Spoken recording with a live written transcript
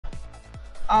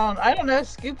I don't know if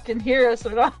Scoop can hear us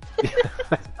or not.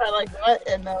 I'm like, what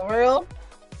in the world?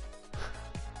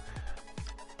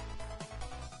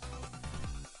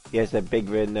 He has that big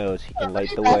red nose. He can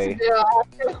light the way.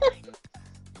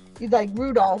 He's like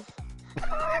Rudolph.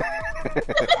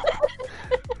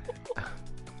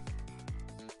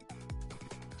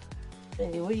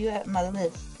 Hey, where you at in my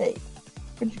list? Hey,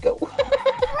 where'd you go?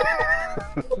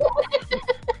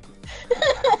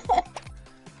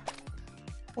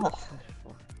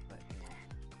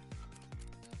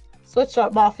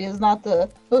 Sweatshop Mafia is not the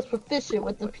most proficient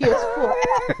with the PS4.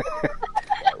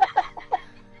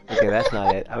 Okay, that's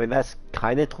not it. I mean, that's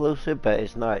kind of closer, but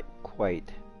it's not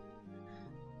quite.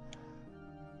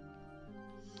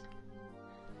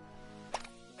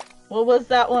 What was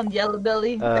that one? Yellow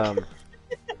Belly? Talking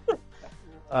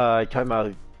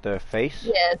about the face?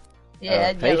 Yes.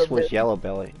 Yeah, face was belly. Yellow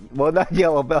Belly. Well, not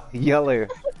Yellow Belly, Yeller.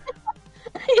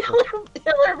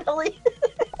 Yeller Belly.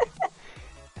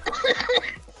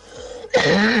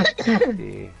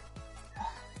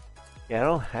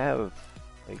 Yeah,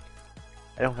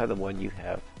 I don't have the one you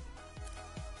have.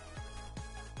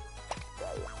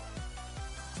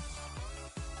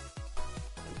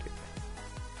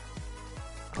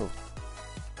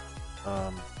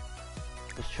 Oh.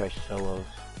 Let's try solos.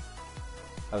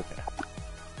 Okay.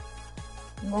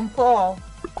 One fall.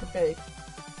 Okay.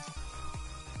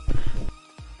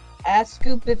 Ask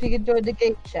Scoop if he can join the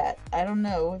game chat. I don't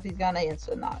know if he's gonna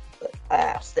answer or not, but I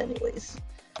asked anyways.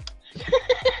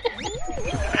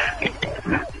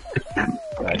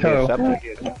 Hello.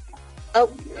 Oh.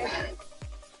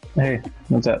 Hey,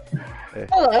 what's up? Hey.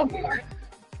 Hello.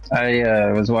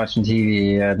 I was watching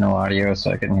TV, had no audio,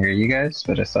 so I couldn't hear you guys,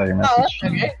 but I saw your message. Oh, that's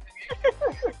okay.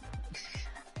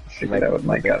 Figured I would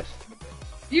mic up.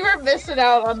 You were missing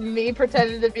out on me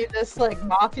pretending to be this like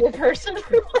mafia person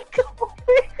for like a whole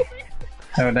week.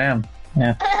 Oh damn.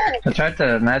 Yeah. I tried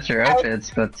to match your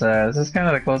outfits, but this is kind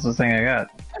of the closest thing I got.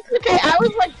 Okay, I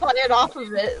was like playing off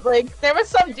of it. Like there was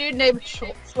some dude named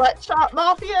Sweatshop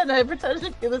Mafia, and I pretended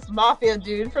to be this mafia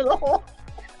dude for the whole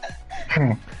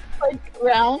like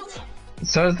rounds.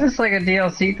 So is this like a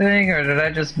DLC thing, or did I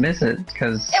just miss it?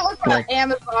 Because It was like, an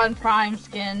Amazon Prime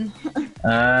skin.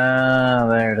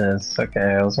 there it is.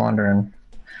 Okay, I was wondering.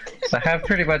 So I have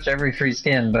pretty much every free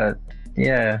skin, but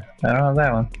yeah, I don't have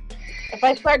that one. If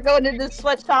I start going into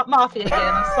Sweatshop Mafia again,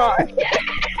 I'm sorry.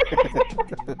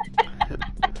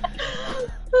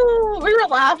 We were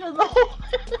laughing the whole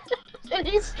and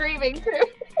he's streaming too.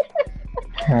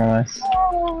 Nice.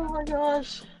 Oh my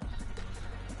gosh.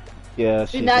 Yeah,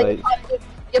 See, she's now like...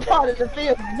 you're part of the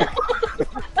family.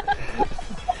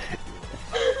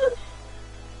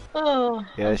 Oh,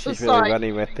 Yeah, I'm she's so really sorry.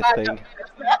 running with the thing.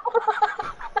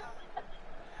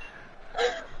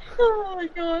 Oh my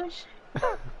gosh.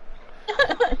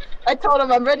 I told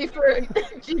him I'm ready for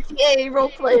GTA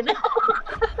roleplay now.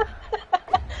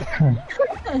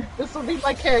 This will be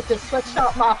my character,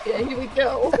 Sweatshop Mafia. Here we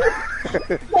go.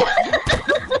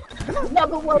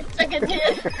 Number 1 second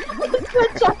hit.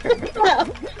 Sweatshop Mafia.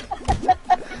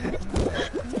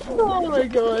 Oh my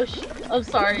gosh. I'm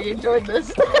sorry you enjoyed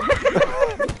this.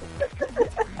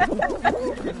 I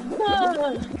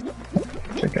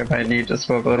think I might need to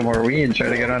smoke a little more weed and try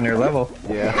to get on your level.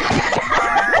 Yeah.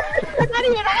 I'm not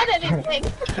even on anything.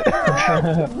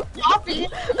 Coffee.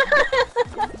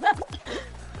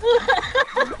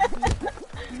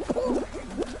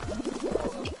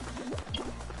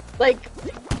 Like,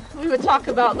 we would talk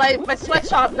about my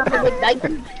sweatshop number with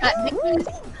Nike at Nikki's,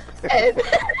 and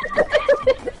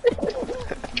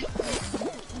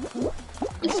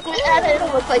you squint at it,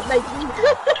 it looks like Nike.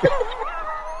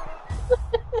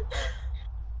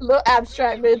 A little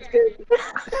abstract, but it's good.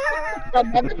 I'll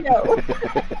never know.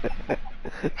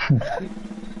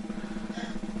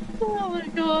 Oh my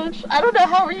gosh. I don't know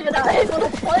how we're even able to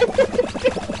play.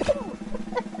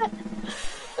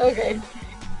 Okay.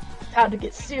 Time to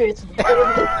get serious with the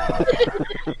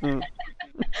game.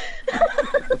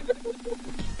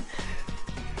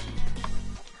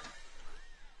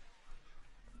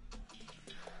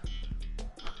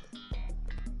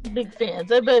 Big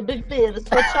fans. I've been a big fan of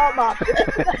Sweatshop Mafia.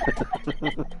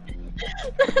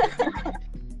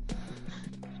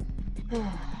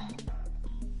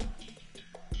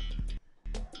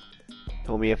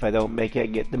 Told me if I don't make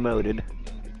it, get demoted.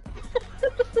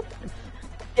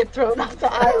 Get thrown off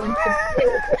the island.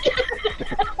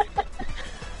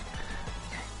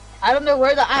 I don't know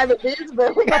where the island is,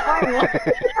 but we can find one.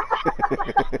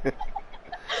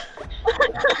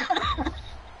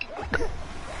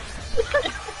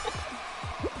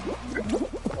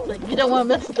 Like, you don't want to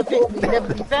mess with the family, you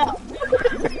never be found.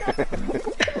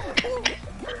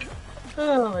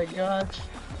 Oh my gosh.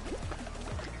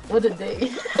 What a day.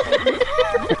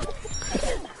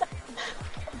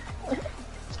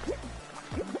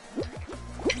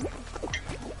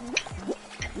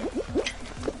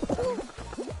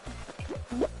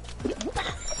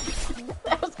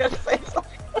 I was gonna say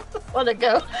something. Wanna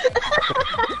go?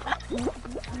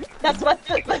 That's my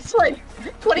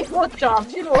 24th job.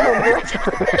 You know what I'm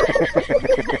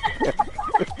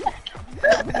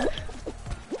doing.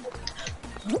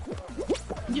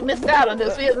 You missed out on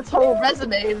this. We have this whole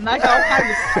resume, and I got all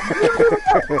kinds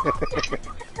of.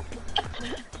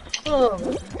 Oh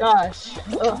my gosh.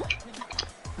 Ugh.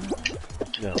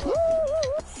 No.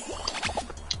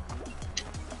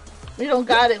 We don't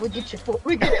got it. We get it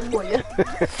for you.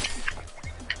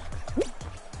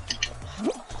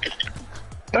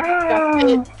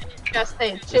 Gotta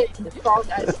stay in shape for the Fall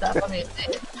Guys stuff. I mean,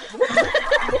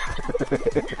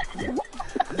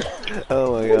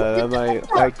 Oh my god,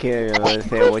 I can't even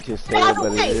understand what you're saying,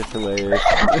 but it's just hilarious.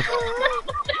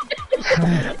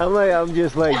 I'm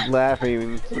just like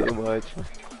laughing so much.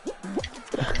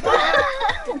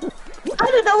 I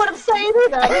don't know what I'm saying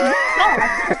either. I mean,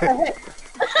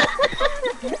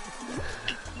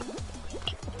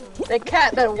 that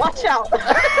cat better watch out.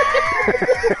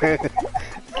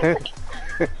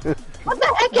 What the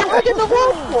heck you hugging the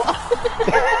wall for?